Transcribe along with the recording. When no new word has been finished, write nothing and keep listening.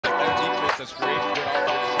the screen. Good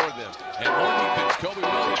offense for them. And more defense. Kobe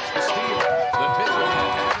Williams, the steal. The vision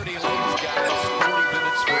that Haggerty leads guys 40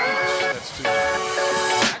 minutes for each. That's too much.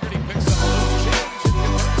 Haggerty picks up a little change and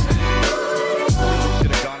converts it. Should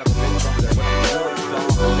have gone up a bit from there, but I'm really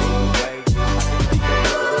soft, fading away. I think he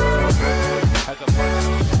has a bunch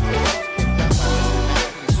of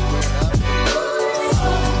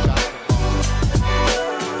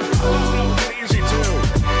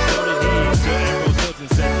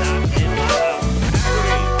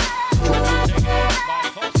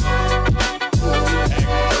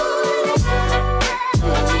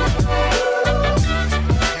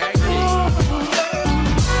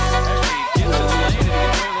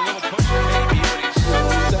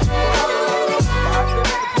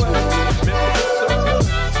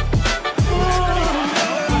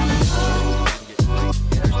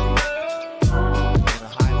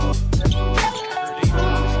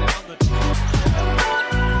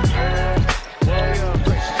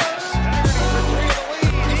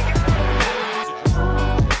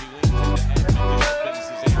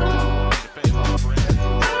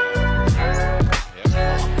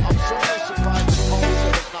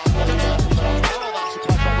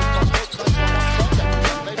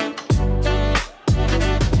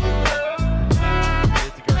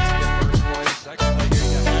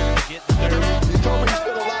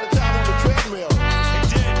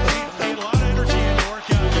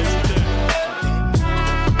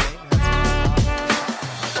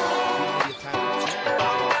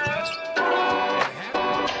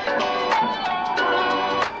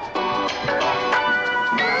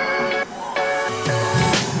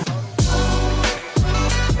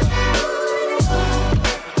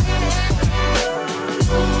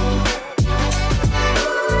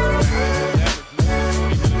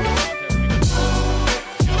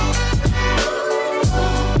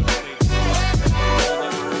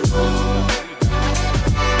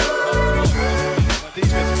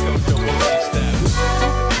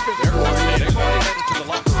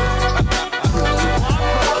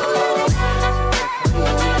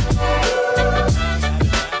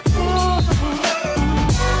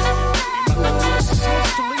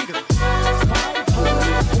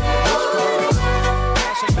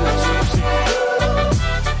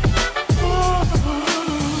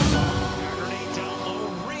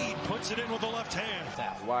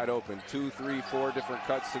wide open. 2, 3, 4 different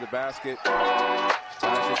cuts to the basket.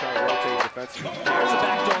 Actually trying to rotate defensively. There's a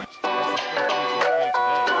backdoor.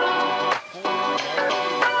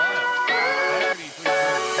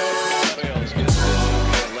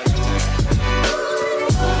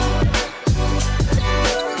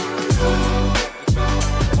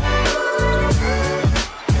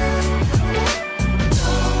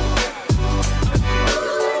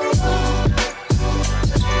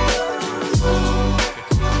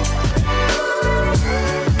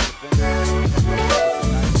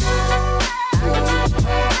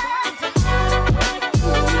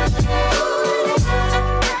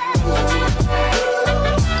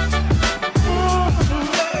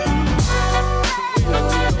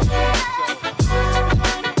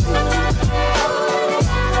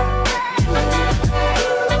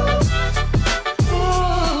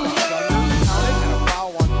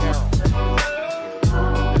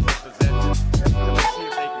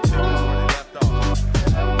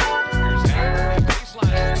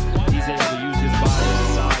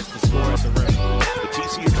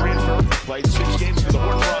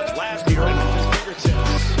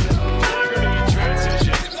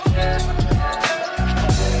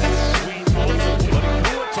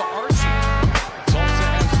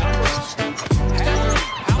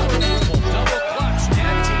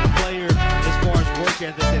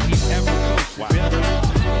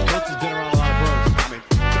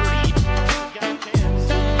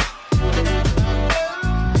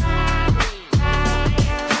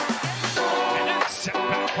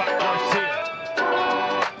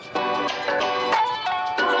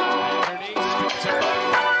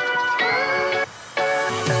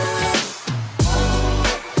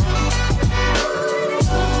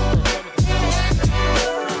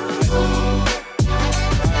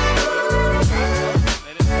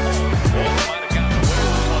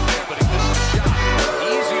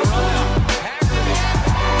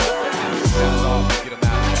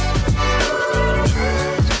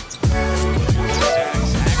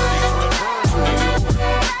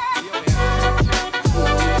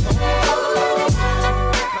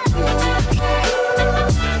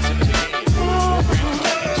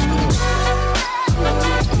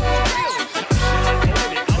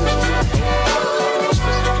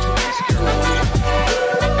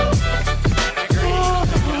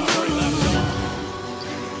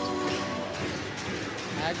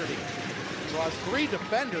 Haggerty draws 3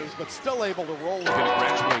 defenders, but still able to roll. Going to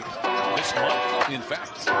graduate this month. In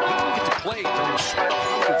fact, he didn't get to play during his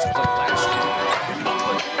college play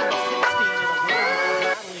last year.